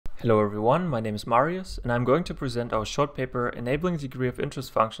Hello everyone, my name is Marius and I'm going to present our short paper Enabling Degree of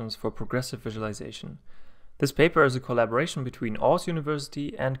Interest Functions for Progressive Visualization. This paper is a collaboration between Aarhus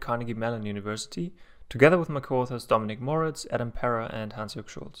University and Carnegie Mellon University, together with my co-authors Dominik, Moritz, Adam Perra and Hans-Jörg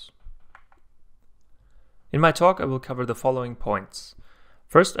Schulz. In my talk I will cover the following points.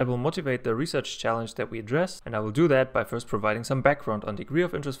 First, I will motivate the research challenge that we address, and I will do that by first providing some background on degree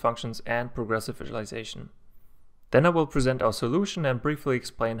of interest functions and progressive visualization. Then I will present our solution and briefly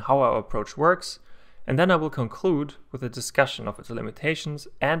explain how our approach works, and then I will conclude with a discussion of its limitations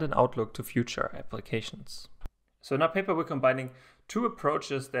and an outlook to future applications. So in our paper we're combining two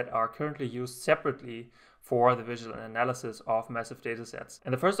approaches that are currently used separately for the visual analysis of massive datasets.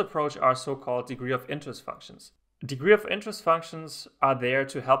 And the first approach are so-called degree of interest functions. Degree of interest functions are there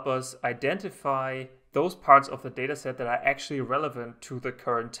to help us identify those parts of the dataset that are actually relevant to the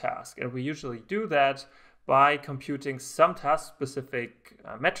current task. And we usually do that by computing some task-specific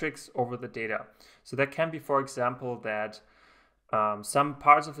metrics over the data. So that can be, for example, that some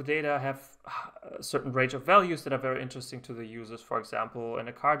parts of the data have a certain range of values that are very interesting to the users. For example, in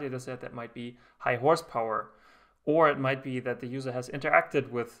a car dataset that might be high horsepower, or it might be that the user has interacted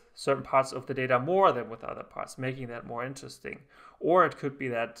with certain parts of the data more than with other parts, making that more interesting. Or it could be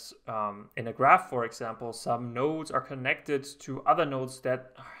that in a graph, for example, some nodes are connected to other nodes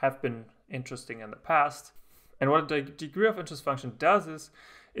that have been interesting in the past. And what the degree of interest function does is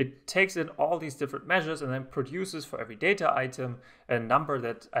it takes in all these different measures and then produces for every data item a number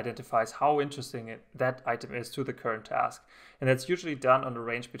that identifies how interesting that item is to the current task. And that's usually done on a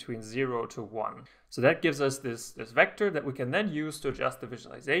range between 0 to 1. So that gives us this vector that we can then use to adjust the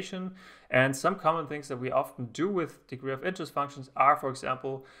visualization. And some common things that we often do with degree of interest functions are, for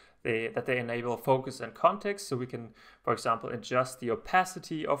example, that they enable focus and context. So we can, for example, adjust the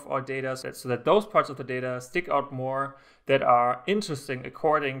opacity of our data so that those parts of the data stick out more that are interesting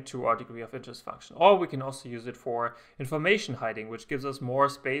according to our degree of interest function. Or we can also use it for information hiding, which gives us more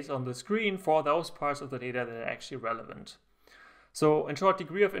space on the screen for those parts of the data that are actually relevant. So in short,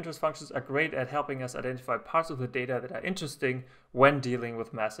 degree of interest functions are great at helping us identify parts of the data that are interesting when dealing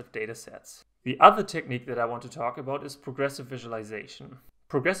with massive data sets. The other technique that I want to talk about is progressive visualization.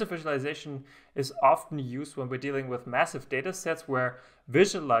 Progressive visualization is often used when we're dealing with massive data sets where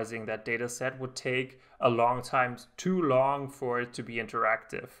visualizing that data set would take a long time, too long for it to be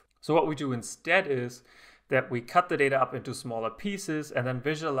interactive. So what we do instead is that we cut the data up into smaller pieces and then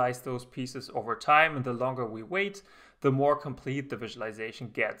visualize those pieces over time. And the longer we wait, the more complete the visualization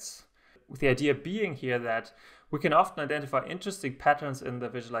gets. With the idea being here that we can often identify interesting patterns in the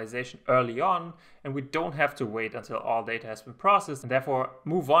visualization early on, and we don't have to wait until all data has been processed and therefore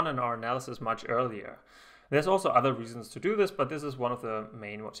move on in our analysis much earlier. There's also other reasons to do this, but this is one of the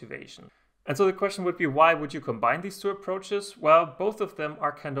main motivations. And so the question would be, why would you combine these two approaches? Well, both of them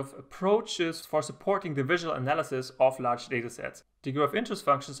are kind of approaches for supporting the visual analysis of large data sets. Degree of interest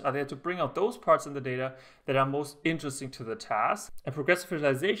functions are there to bring out those parts in the data that are most interesting to the task. And progressive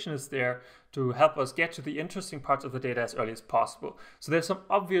visualization is there to help us get to the interesting parts of the data as early as possible. So there's some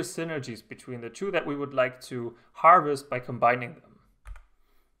obvious synergies between the two that we would like to harvest by combining them.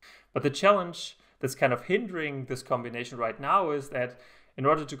 But the challenge that's kind of hindering this combination right now is that in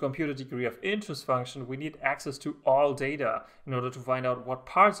order to compute a degree of interest function, we need access to all data in order to find out what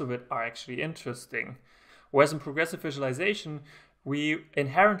parts of it are actually interesting. Whereas in progressive visualization, we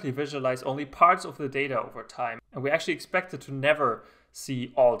inherently visualize only parts of the data over time, and we actually expect it to never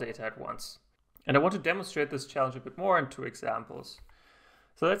see all data at once. And I want to demonstrate this challenge a bit more in two examples.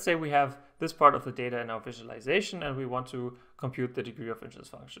 So let's say we have this part of the data in our visualization, and we want to compute the degree of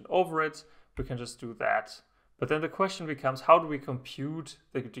interest function over it. We can just do that. But then the question becomes, how do we compute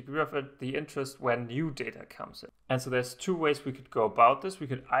the degree of the interest when new data comes in? And so there's two ways we could go about this. We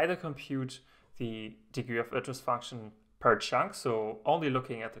could either compute the degree of interest function per chunk, so only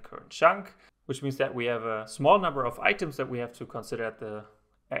looking at the current chunk, which means that we have a small number of items that we have to consider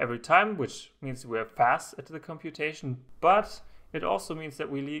every time, which means we're fast at the computation. But it also means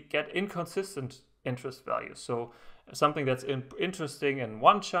that we get inconsistent interest values. So something that's interesting in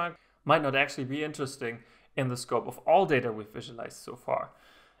one chunk might not actually be interesting in the scope of all data we've visualized so far.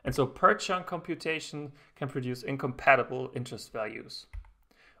 And so per chunk computation can produce incompatible interest values.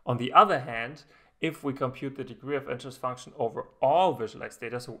 On the other hand, if we compute the degree of interest function over all visualized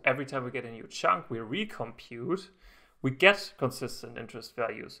data, so every time we get a new chunk, we recompute, we get consistent interest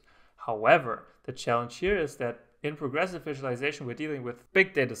values. However, the challenge here is that in progressive visualization, we're dealing with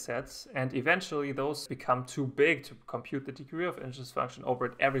big data sets, and eventually those become too big to compute the degree of interest function over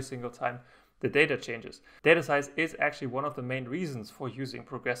it every single time the data changes. Data size is actually one of the main reasons for using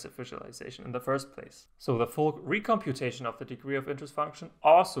progressive visualization in the first place. So the full recomputation of the degree of interest function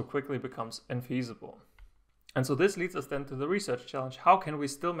also quickly becomes infeasible. And so this leads us then to the research challenge. How can we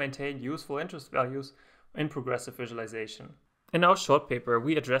still maintain useful interest values in progressive visualization? In our short paper,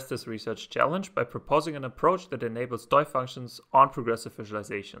 we address this research challenge by proposing an approach that enables DOI functions on progressive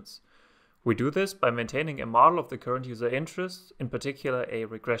visualizations. We do this by maintaining a model of the current user interest, in particular a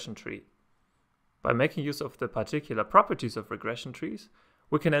regression tree. By making use of the particular properties of regression trees,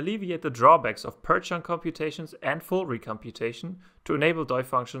 we can alleviate the drawbacks of per-chunk computations and full recomputation to enable DOI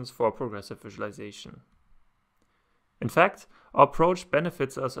functions for progressive visualization. In fact, our approach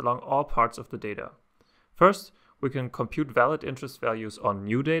benefits us along all parts of the data. First, we can compute valid interest values on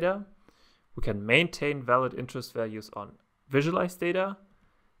new data, we can maintain valid interest values on visualized data,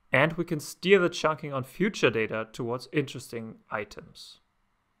 and we can steer the chunking on future data towards interesting items.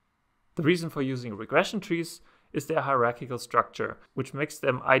 The reason for using regression trees is their hierarchical structure, which makes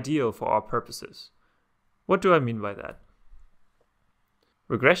them ideal for our purposes. What do I mean by that?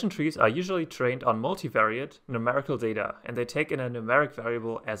 Regression trees are usually trained on multivariate numerical data, and they take in a numeric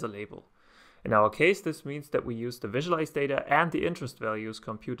variable as a label. In our case, this means that we use the visualized data and the interest values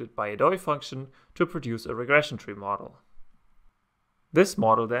computed by a DOI function to produce a regression tree model. This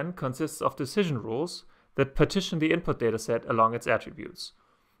model then consists of decision rules that partition the input dataset along its attributes,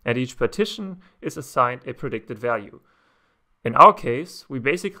 and each partition is assigned a predicted value. In our case, we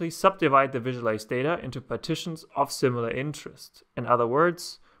basically subdivide the visualized data into partitions of similar interest. In other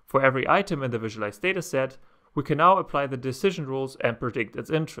words, for every item in the visualized dataset, we can now apply the decision rules and predict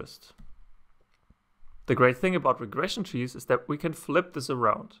its interest. The great thing about regression trees is that we can flip this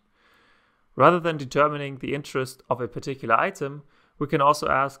around. Rather than determining the interest of a particular item, we can also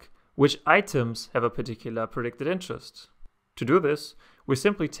ask which items have a particular predicted interest. To do this, we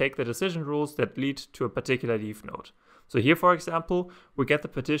simply take the decision rules that lead to a particular leaf node. So here, for example, we get the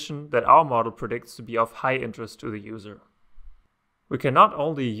partition that our model predicts to be of high interest to the user. We can not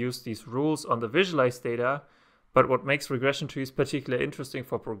only use these rules on the visualized data, but what makes regression trees particularly interesting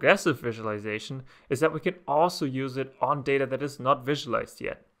for progressive visualization is that we can also use it on data that is not visualized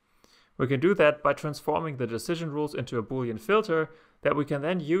yet. We can do that by transforming the decision rules into a Boolean filter that we can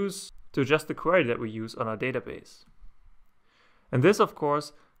then use to adjust the query that we use on our database. And this, of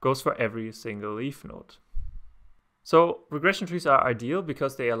course, goes for every single leaf node. So regression trees are ideal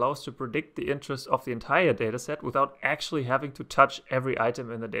because they allow us to predict the interest of the entire dataset without actually having to touch every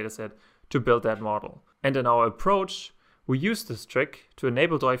item in the dataset to build that model. And in our approach, we use this trick to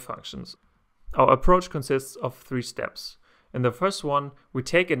enable DOI functions. Our approach consists of 3 steps. In the first one, we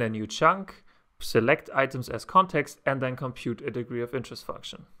take in a new chunk, select items as context, and then compute a degree of interest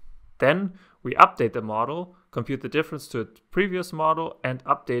function. Then we update the model, compute the difference to its previous model, and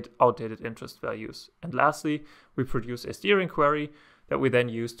update outdated interest values. And lastly, we produce a steering query that we then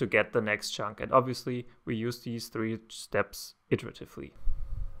use to get the next chunk. And obviously, we use these 3 steps iteratively.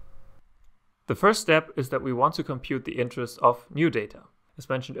 The first step is that we want to compute the interest of new data. As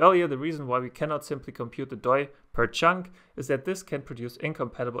mentioned earlier, the reason why we cannot simply compute the DOI per chunk is that this can produce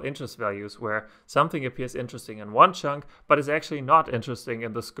incompatible interest values where something appears interesting in one chunk but is actually not interesting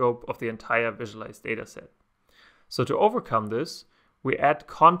in the scope of the entire visualized dataset. So to overcome this, we add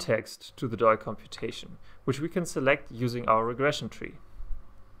context to the DOI computation, which we can select using our regression tree.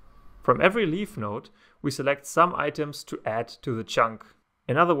 From every leaf node, we select some items to add to the chunk.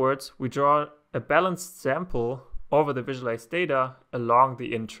 In other words, we draw a balanced sample over the visualized data along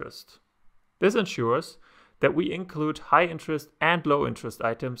the interest. This ensures that we include high interest and low interest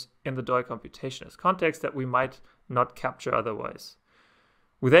items in the DOI computation as context that we might not capture otherwise.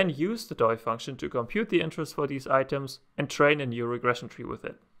 We then use the DOI function to compute the interest for these items and train a new regression tree with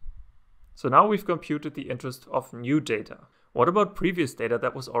it. So now we've computed the interest of new data. What about previous data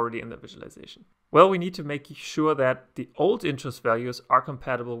that was already in the visualization? Well, we need to make sure that the old interest values are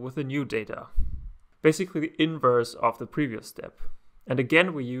compatible with the new data. Basically the inverse of the previous step. And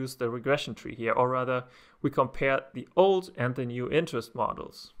again, we use the regression tree here, or rather, we compare the old and the new interest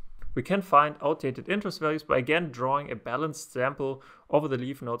models. We can find outdated interest values by again drawing a balanced sample over the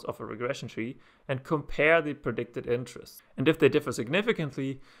leaf nodes of a regression tree and compare the predicted interest. And if they differ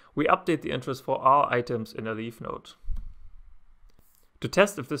significantly, we update the interest for all items in a leaf node. To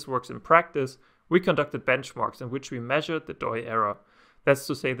test if this works in practice, we conducted benchmarks in which we measured the DOI error. That's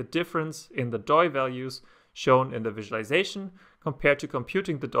to say the difference in the DOI values shown in the visualization compared to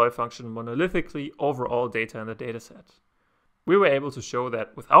computing the DOI function monolithically over all data in the dataset. We were able to show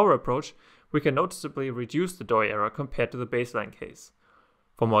that with our approach, we can noticeably reduce the DOI error compared to the baseline case.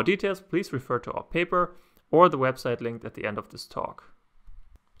 For more details, please refer to our paper or the website linked at the end of this talk.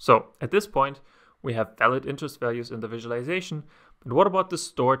 So at this point, we have valid interest values in the visualization, but what about the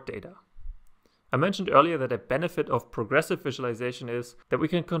stored data? I mentioned earlier that a benefit of progressive visualization is that we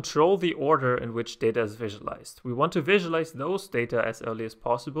can control the order in which data is visualized. We want to visualize those data as early as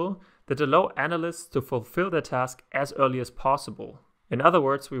possible that allow analysts to fulfill their task as early as possible. In other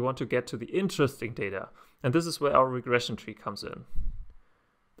words, we want to get to the interesting data, and this is where our regression tree comes in.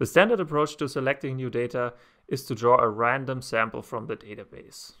 The standard approach to selecting new data is to draw a random sample from the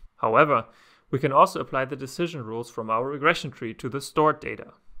database. However, we can also apply the decision rules from our regression tree to the stored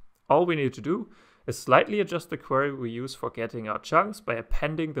data. All we need to do is slightly adjust the query we use for getting our chunks by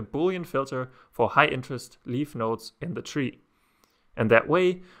appending the Boolean filter for high interest leaf nodes in the tree. And that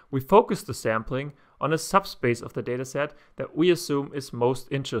way, we focus the sampling on a subspace of the dataset that we assume is most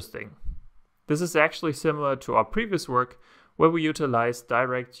interesting. This is actually similar to our previous work where we utilize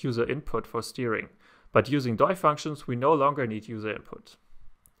direct user input for steering, but using DOI functions we no longer need user input.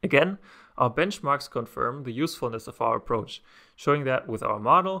 Again, our benchmarks confirm the usefulness of our approach, showing that with our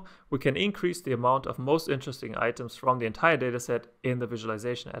model, we can increase the amount of most interesting items from the entire dataset in the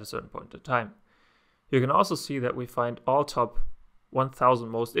visualization at a certain point in time. You can also see that we find all top 1000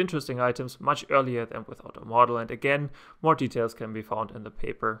 most interesting items much earlier than without a model, and again, more details can be found in the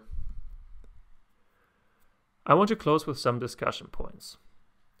paper. I want to close with some discussion points.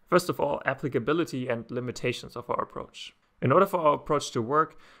 First of all, applicability and limitations of our approach. In order for our approach to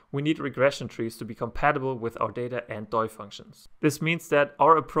work, we need regression trees to be compatible with our data and DOI functions. This means that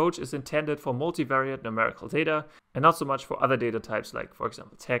our approach is intended for multivariate numerical data and not so much for other data types like, for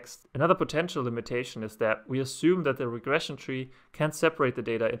example, text. Another potential limitation is that we assume that the regression tree can separate the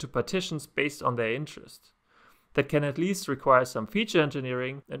data into partitions based on their interest. That can at least require some feature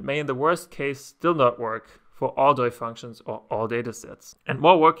engineering and may in the worst case still not work for all DOI functions or all datasets. And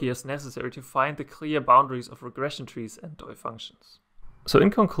more work here is necessary to find the clear boundaries of regression trees and DOI functions. So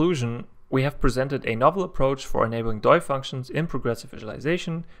in conclusion, we have presented a novel approach for enabling DOI functions in progressive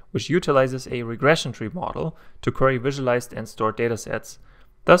visualization, which utilizes a regression tree model to query visualized and stored datasets,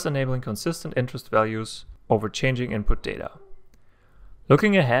 thus enabling consistent interest values over changing input data.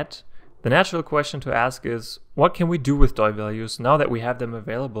 Looking ahead, the natural question to ask is, what can we do with DOI values now that we have them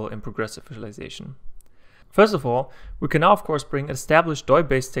available in progressive visualization? First of all, we can now of course bring established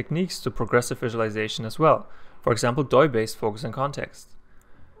DOI-based techniques to progressive visualization as well, for example DOI-based focus and context.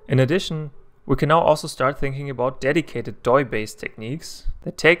 In addition, we can now also start thinking about dedicated DOI-based techniques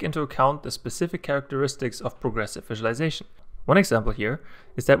that take into account the specific characteristics of progressive visualization. One example here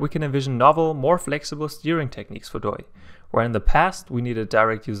is that we can envision novel, more flexible steering techniques for DOI, where in the past we needed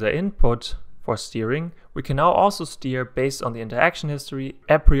direct user input for steering, we can now also steer based on the interaction history,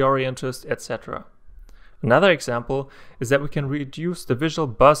 a priori interest, etc. Another example is that we can reduce the visual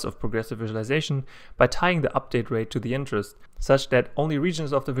buzz of progressive visualization by tying the update rate to the interest, such that only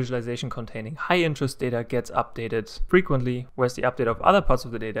regions of the visualization containing high interest data gets updated frequently, whereas the update of other parts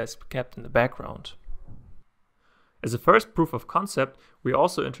of the data is kept in the background. As a first proof of concept, we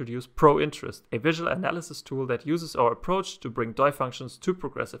also introduced ProInterest, a visual analysis tool that uses our approach to bring DOI functions to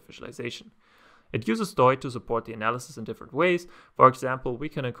progressive visualization. It uses DOI to support the analysis in different ways. For example, we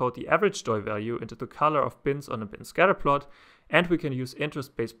can encode the average DOI value into the color of bins on a bin scatter plot, and we can use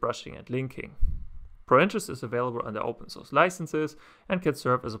interest-based brushing and linking. ProInterest is available under open source licenses and can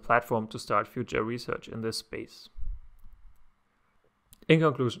serve as a platform to start future research in this space. In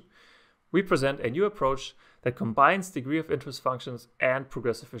conclusion, we present a new approach that combines degree of interest functions and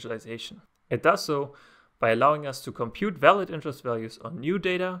progressive visualization. It does so by allowing us to compute valid interest values on new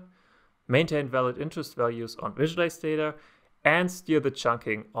data, maintain valid interest values on visualized data, and steer the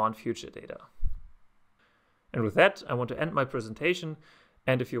chunking on future data. And with that, I want to end my presentation,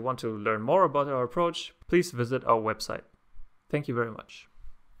 and if you want to learn more about our approach, please visit our website. Thank you very much.